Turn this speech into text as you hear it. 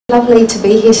Lovely to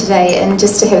be here today and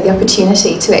just to have the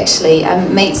opportunity to actually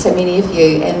meet so many of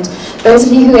you, and those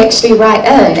of you who actually write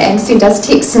in and send us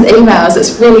texts and emails.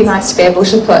 It's really nice to be able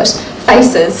to put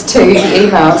faces to the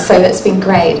emails, so that's been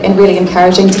great and really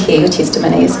encouraging to hear your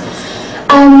testimonies.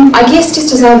 I guess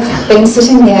just as I've been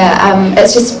sitting there,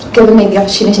 it's just given me the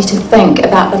opportunity to think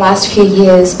about the last few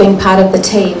years being part of the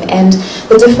team and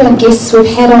the different guests we've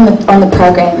had on the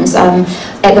programs.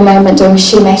 At the moment doing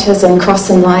She Matters and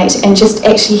Cross and Light, and just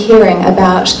actually hearing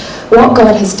about what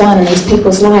God has done in these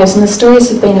people's lives, and the stories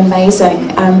have been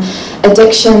amazing.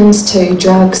 Addictions to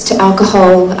drugs, to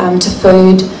alcohol, to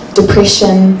food,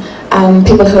 depression,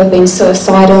 people who have been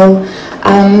suicidal,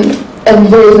 in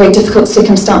very, very difficult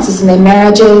circumstances in their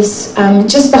marriages,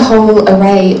 just the whole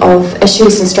array of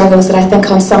issues and struggles that I think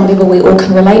on some level we all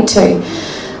can relate to.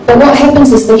 But what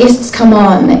happens is the guests come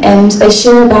on and they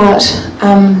share about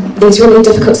these really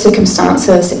difficult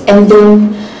circumstances, and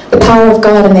then the power of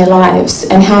God in their lives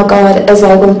and how God is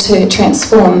able to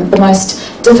transform the most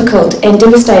difficult and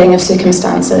devastating of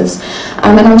circumstances.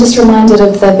 And I'm just reminded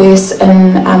of the verse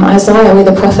in Isaiah where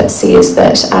the prophet says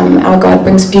that our God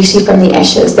brings beauty from the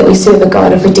ashes, that we serve a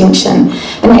God of redemption.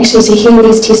 And actually to hear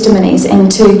these testimonies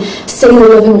and to see the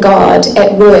living God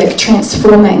at work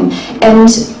transforming, and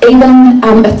even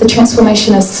if the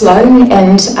transformation is slow,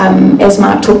 and as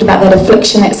Mark talked about, that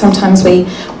affliction that sometimes we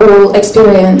all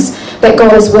experience, that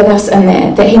God is with us in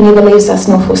that He never leaves us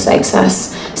nor forsakes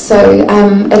us. So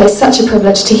it is such a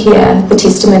privilege to hear the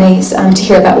testimonies, to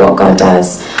hear about what God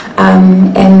does,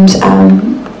 and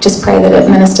just pray that it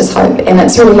ministers hope. And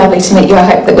it's really lovely to meet you. I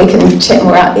hope that we can chat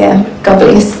more out there. God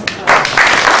bless.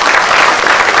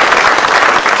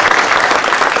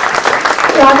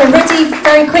 Right, we're ready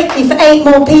very quickly for 8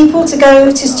 more people to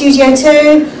go to Studio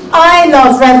 2. I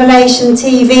love Revelation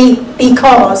TV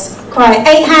because... Quiet.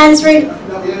 8 hands, Ruth.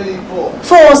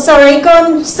 4, sorry. Go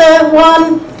on, sir.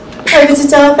 1. Over to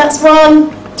Doug. That's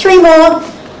 1. 3 more.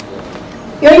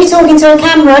 You're only talking to a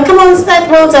camera. Come on, Steph.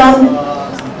 Well done.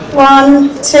 1,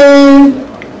 2.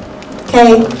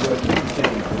 Okay.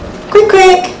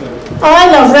 Quick.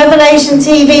 I love Revelation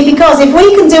TV because if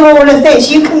we can do all of this,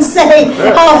 you can say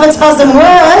half a dozen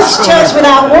words. Church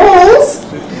without walls.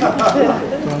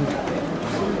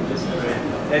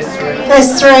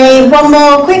 There's 3. 1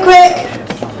 more. Quick.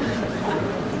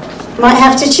 Might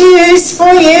have to choose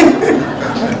for you.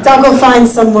 Doug will find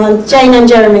someone. Jane and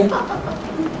Jeremy.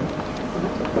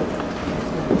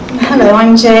 Hello,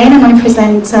 I'm Jane and I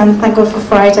present Thank God for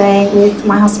Friday with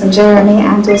my husband Jeremy,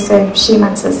 and also She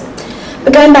Matters.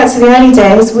 But going back to the early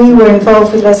days, we were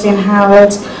involved with Leslie and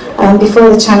Howard before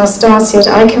the channel started.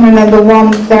 I can remember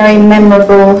one very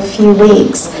memorable few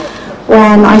weeks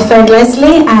when I phoned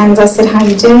Leslie and I said, "How are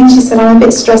you doing?" She said, "I'm a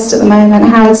bit stressed at the moment.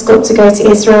 Howard's got to go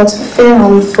to Israel to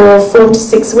film for 4 to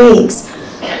 6 weeks."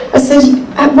 I said,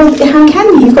 "Well, how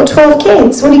can you? You've got 12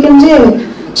 kids. What are you going to do?"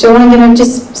 She said, "Well, I'm going to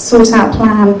just sort out a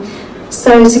plan."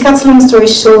 So to cut a long story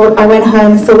short, I went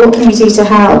home and thought, what can we do to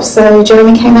help? So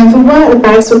Jeremy came home from work, the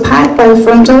bags were packed by the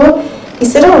front door. He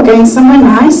said, "Oh, we're going somewhere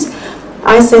nice."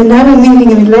 I said, "No, we're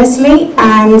moving in with Leslie,"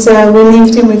 and we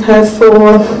moved in with her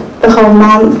for the whole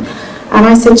month. And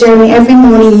I said, "Jeremy, every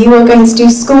morning you are going to do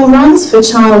school runs for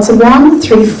childs 1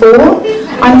 through 4.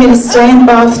 I'm going to stay in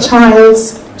Bath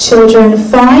children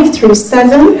 5 through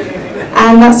 7.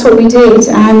 And that's what we did.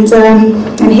 And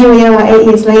here we are 8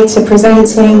 years later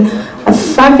presenting a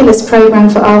fabulous programme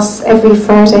for us every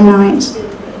Friday night.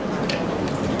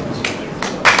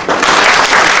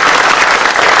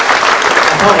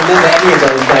 I can't remember any of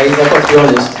those days, I've got to be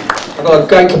honest. I've got a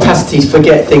great capacity to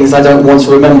forget things I don't want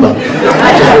to remember.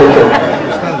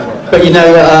 But you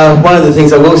know, one of the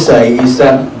things I will say is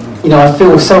that, you know, I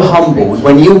feel so humbled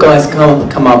when you guys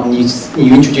come up and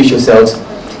you introduce yourselves,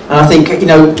 and I think, you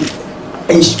know,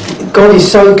 God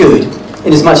is so good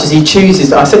in as much as He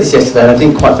chooses, I said this yesterday and I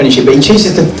didn't quite finish it, but He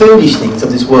chooses the foolish things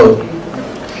of this world.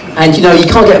 And you know, you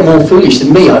can't get more foolish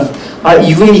than me.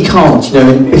 You really can't, you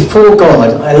know, before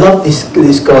God. I love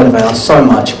this God of ours so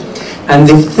much. And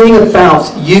the thing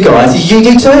about you guys is you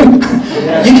do too.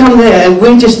 You come there and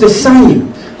we're just the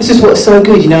same. This is what's so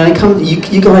good, you know, and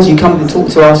you guys come and talk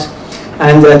to us,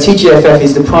 and TGFF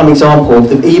is the prime example of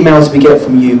the emails we get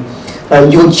from you.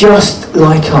 You're just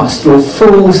like us, you're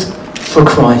fools for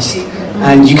Christ,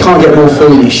 and you can't get more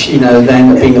foolish, you know,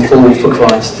 than being a fool for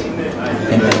Christ.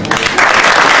 Amen.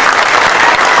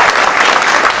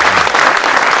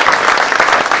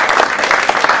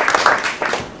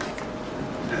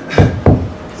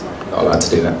 I like to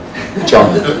do that.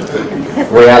 John,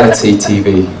 reality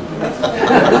TV.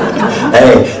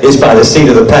 Hey, it's by the seat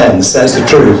of the pants, that's the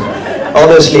truth.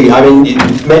 honestly, I mean,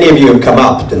 many of you have come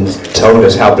up and told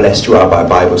us how blessed you are by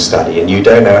Bible study, and you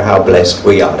don't know how blessed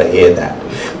we are to hear that.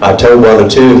 I've told one or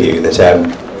two of you that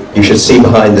you should see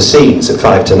behind the scenes at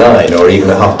 5 to 9 or even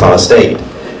at 8:30,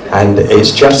 and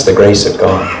it's just the grace of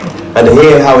God. And to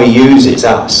hear how He uses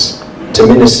us to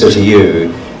minister to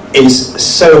you is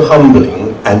so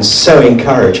humbling and so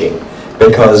encouraging,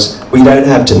 because we don't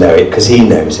have to know it, because He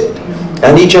knows it.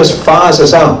 And He just fires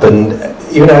us up. And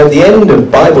you know, at the end of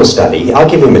Bible study, I'll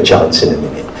give Him a chance in a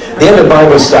minute. At the end of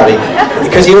Bible study,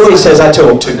 because he always says I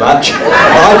talk too much,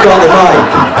 I've got the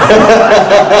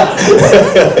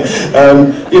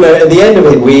mic. You know, at the end of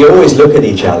it, we always look at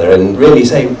each other and really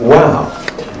say, wow.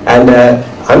 And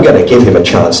I'm going to give him a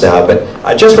chance now, but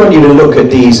I just want you to look at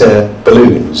these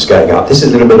balloons going up. This is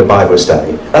a little bit of Bible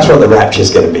study. That's what the rapture is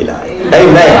going to be like.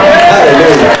 Amen.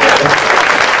 Hallelujah.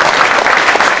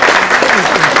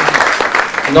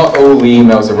 Not all the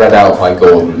emails are read out by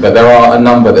Gordon, but there are a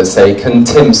number that say, "Can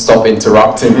Tim stop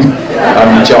interrupting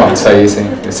John?" So you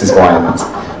think this is why.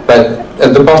 But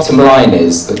the bottom line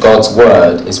is that God's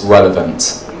word is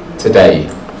relevant today.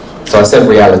 So I said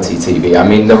reality TV. I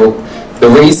mean, the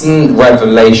reason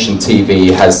Revelation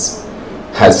TV has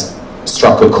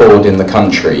struck a chord in the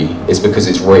country is because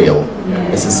it's real.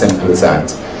 It's as simple as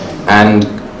that. And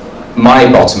my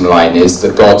bottom line is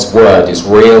that God's word is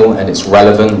real and it's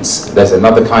relevant. There's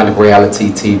another kind of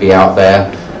reality TV out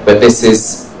there, but this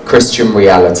is Christian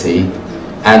reality,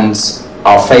 and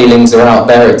our failings are out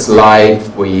there. It's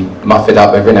live. We muff it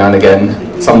up every now and again.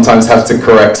 Sometimes have to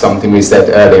correct something we said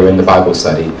earlier in the Bible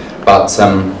study. But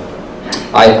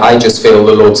I just feel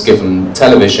the Lord's given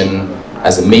television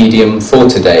as a medium for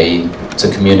today to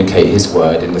communicate His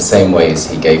word in the same way as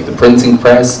He gave the printing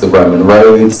press, the Roman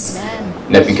roads,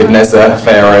 Nebuchadnezzar,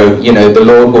 Pharaoh. You know, the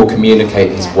Lord will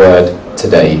communicate His word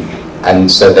today, and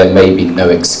so there may be no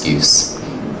excuse.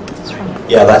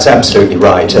 Yeah, that's absolutely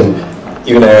right. And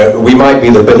you know, we might be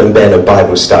the Bill and Ben of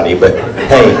Bible study, but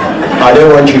hey, I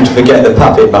don't want you to forget the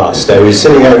puppet master who's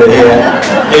sitting over here.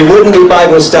 It wouldn't be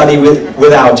Bible study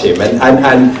without him. And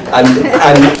a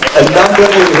number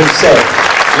of you have said,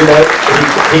 you know,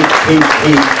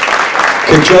 he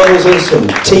cajoles us,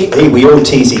 and we all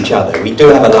tease each other. We do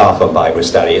have a laugh on Bible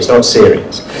study. It's not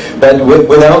serious. But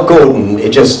without Gordon,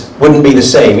 it just wouldn't be the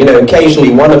same. You know,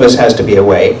 occasionally one of us has to be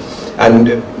away,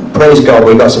 and praise God,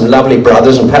 we've got some lovely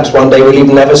brothers, and perhaps one day we'll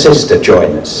even have a sister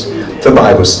join us for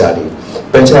Bible study.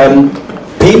 But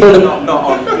people,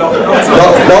 not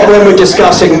when we're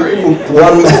discussing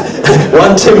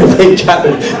 1 Timothy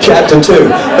chapter 2.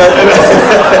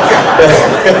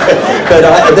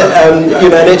 You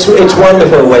know, and it's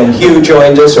wonderful when Hugh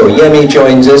joins us or Yemi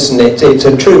joins us, and it's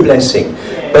a true blessing.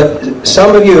 But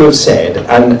some of you have said,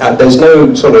 and there's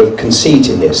no sort of conceit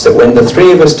in this, that when the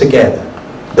three of us together,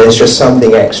 there's just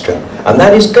something extra. And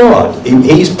that is God.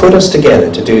 He's put us together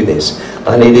to do this.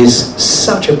 And it is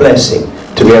such a blessing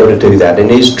to be able to do that. And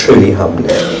it is truly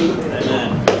humbling.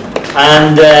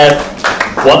 And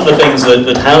one of the things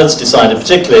that Howard's decided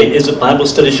particularly is that Bible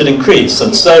study should increase.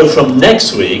 And so from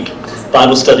next week,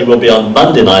 Bible study will be on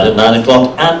Monday night at 9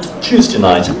 o'clock and Tuesday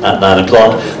night at 9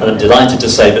 o'clock. And I'm delighted to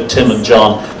say that Tim and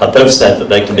John have both said that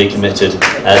they can be committed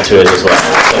to it as well.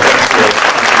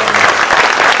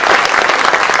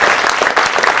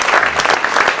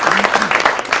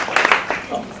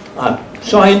 So,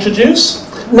 shall I introduce?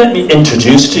 Let me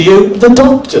introduce to you the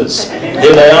doctors.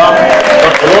 Here they are,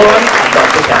 Dr. Laura and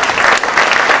Dr. Kat.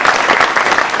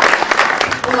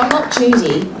 Well, I'm not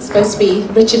Judy. It's supposed to be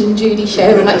Richard and Judy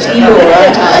show. I'm actually Laura,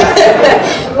 aren't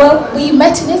I? Well, we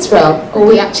met in Israel, or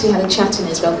we actually had a chat in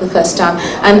Israel for the first time,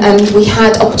 and we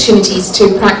had opportunities to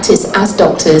practice as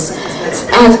doctors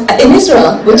in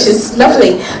Israel, which is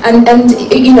lovely. And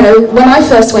you know, when I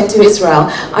first went to Israel,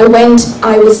 I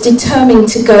was determined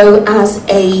to go as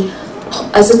a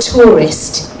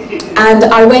tourist, and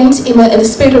I went in a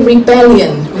spirit of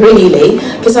rebellion, really,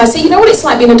 because I said, you know what it's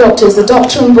like being a doctor? Is the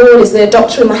doctor on board? Is there a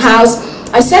doctor in the house?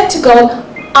 I said to God,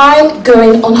 I'm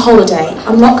going on holiday.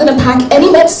 I'm not going to pack any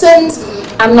medicines.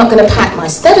 I'm not going to pack my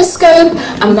stethoscope.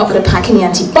 I'm not going to pack any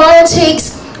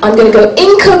antibiotics. I'm going to go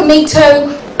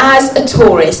incognito as a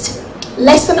tourist.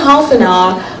 Less than half an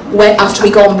hour after we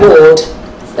got on board,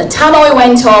 the tannoy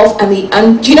went off,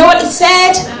 and do you know what it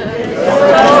said?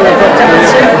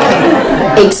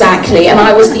 Exactly, and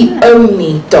I was the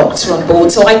only doctor on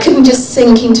board, so I couldn't just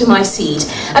sink into my seat.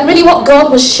 And really what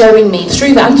God was showing me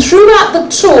through that, and throughout the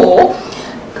tour,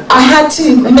 I had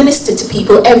to minister to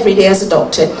people every day as a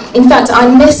doctor. In fact,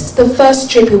 I missed the first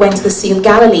trip we went to the Sea of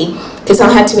Galilee because I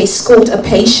had to escort a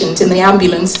patient in the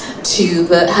ambulance to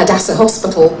the Hadassah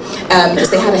Hospital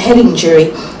because they had a head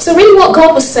injury. So really what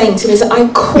God was saying to me is that I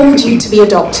called you to be a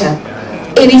doctor.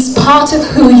 It is part of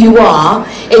who you are.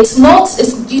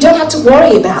 You don't have to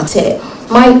worry about it.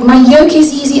 My yoke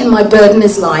is easy and my burden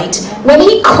is light. When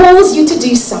He calls you to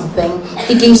do something,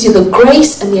 He gives you the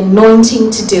grace and the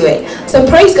anointing to do it. So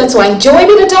praise God. So I enjoy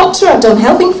being a doctor. I've done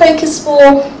Health in Focus for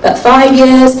about 5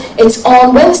 years. It's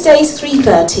on Wednesdays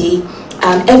 3:30,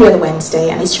 every other Wednesday,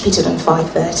 and it's repeated on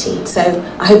 5:30. So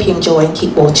I hope you enjoy and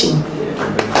keep watching.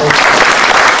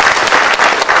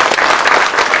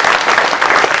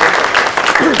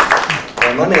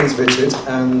 My name's Richard,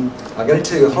 and I'm going to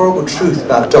tell you a horrible truth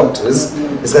about doctors,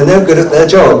 is they're no good at their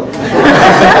job.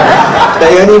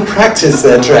 They only practice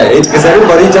their trade because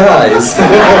everybody dies.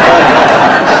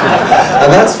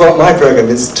 And that's what my program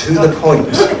is, to the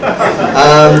point.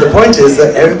 The point is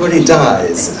that everybody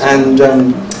dies, and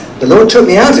the Lord took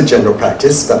me out of general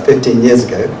practice about 15 years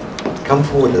ago. Come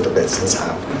forward a little bit, says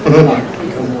Hal.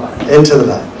 Into the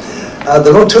light.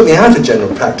 The Lord took me out of general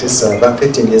practice about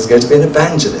 15 years ago to be an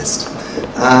evangelist.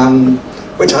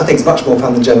 Which I think is much more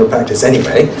fun than general practice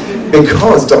anyway,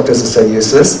 because doctors are so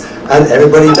useless and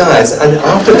everybody dies, and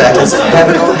after that it's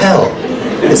heaven or hell.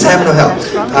 It's heaven or hell.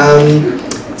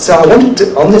 So I wanted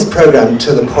to, on this program,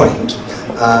 To the Point,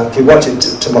 if you watch it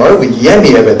tomorrow with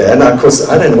Yemi over there, now of course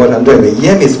I don't know what I'm doing, but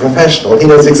Yemi's a professional, he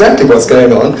knows exactly what's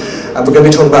going on, and we're going to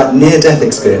be talking about near-death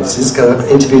experiences, because I've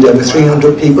interviewed over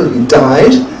 300 people who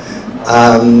died.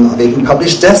 I've even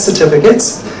published death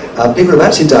certificates. People who have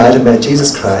actually died and met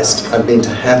Jesus Christ and been to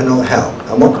heaven or hell.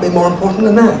 And what could be more important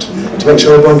than that? To make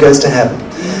sure everyone goes to heaven.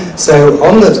 So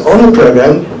on the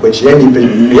program, which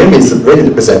Yemi is really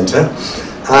the presenter,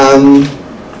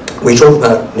 we talk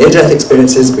about near-death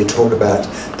experiences, we talk about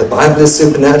the Bible is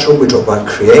supernatural, we talk about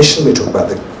creation, we talk about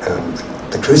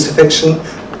the crucifixion,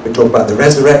 we talk about the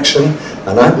resurrection,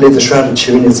 and I believe the Shroud of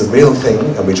Turin is a real thing,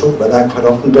 and we talk about that quite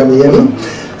often, don't we, Yemi?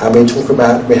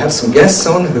 And we have some guests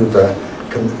on who've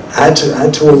can add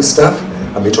to all the stuff,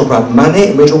 and we talk about money,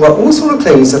 and we talk about all sorts of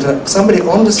things that somebody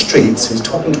on the streets who's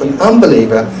talking to an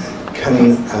unbeliever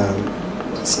can,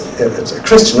 a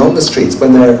Christian on the streets,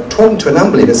 when they're talking to an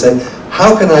unbeliever, say,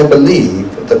 how can I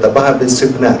believe that the Bible is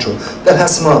supernatural? They'll have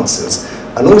some answers.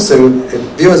 And also, if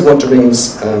viewers want to ring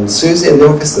Susie in the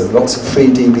office, there's lots of free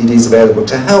DVDs available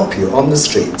to help you on the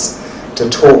streets to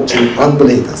talk to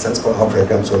unbelievers. That's what our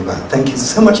program's all about. Thank you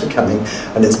so much for coming,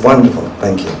 and it's wonderful.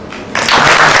 Thank you.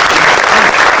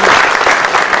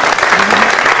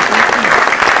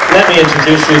 Let me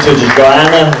introduce you to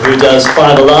Joanna, who does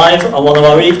Five Alive on one of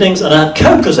our evenings, and our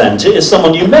co-presenter is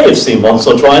someone you may have seen once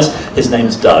or twice. His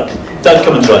name's Doug. Doug,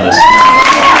 come and join us.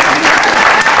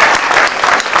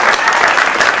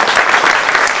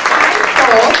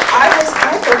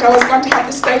 I was going to have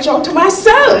the stage all to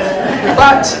myself,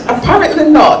 but apparently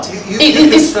not. You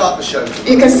can start the show.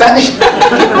 You can start the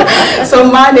show.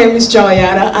 So my name is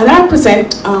Joanna, and I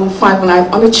present Five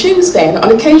Alive on a Tuesday,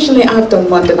 and occasionally I've done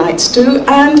Monday nights too,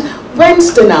 and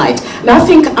Wednesday night. And I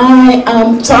think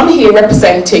so I'm here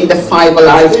representing the Five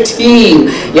Alive team.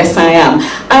 Yes, I am.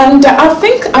 And I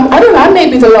think, I don't know, I may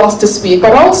be the last to speak,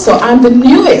 but also I'm the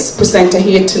newest presenter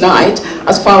here tonight,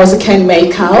 as far as I can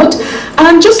make out.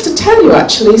 And just to tell you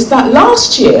actually, is that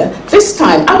last year, this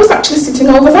time, I was actually sitting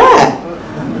over there.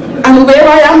 And where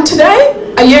I am today,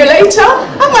 a year later,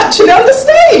 I'm actually on the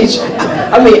stage.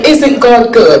 I mean, isn't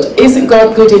God good? Isn't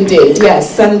God good indeed?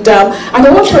 Yes. And I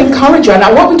want to encourage you.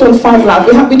 And what we do on Five Alive,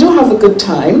 we do have a good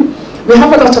time. We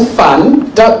have a lot of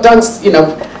fun. Doug's, you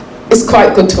know, it's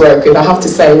quite good to work with, I have to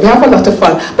say. We have a lot of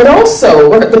fun. But also,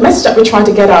 the message that we're trying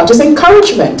to get out is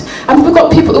encouragement. And we've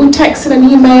got people who text and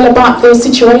email about those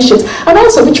situations. And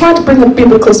also, we're trying to bring a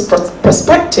biblical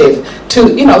perspective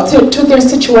to, you know, to their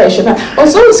situation.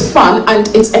 Also, it's fun and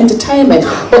it's entertainment,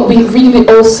 but we really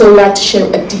also like to share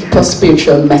a deeper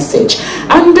spiritual message.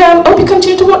 And I hope you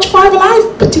continue to watch Five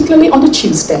Alive, particularly on a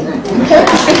Tuesday. Okay?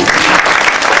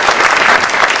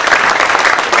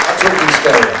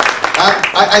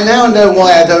 I now know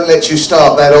why I don't let you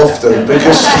start that often,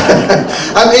 because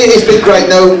I mean, it's been great.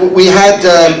 No, we had,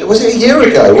 was it a year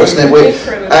ago, wasn't it?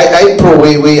 April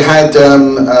we had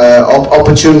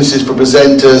opportunities for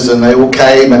presenters, and they all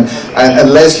came, and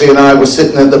Leslie and I were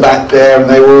sitting at the back there, and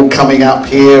they were all coming up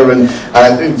here, and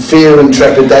in fear and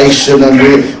trepidation, and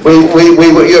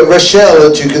Rochelle,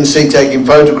 that you can see taking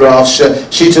photographs,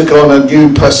 she took on a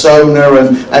new persona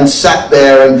and sat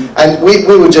there, and we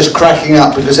were just cracking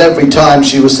up, because every time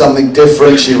she was something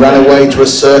different. She ran away to a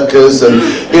circus, and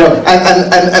you know,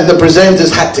 and the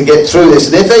presenters had to get through this,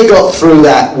 and if they got through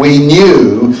that, we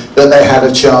knew that they had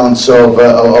a chance of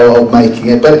making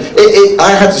it. But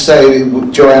I have to say,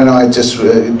 Joanne and I just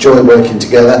enjoy working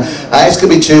together. It's going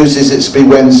to be Tuesdays, it's going to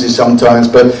be Wednesdays sometimes,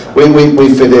 but we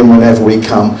fit in whenever we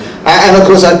come. And of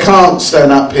course, I can't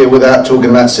stand up here without talking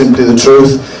about Simply the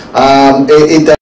Truth.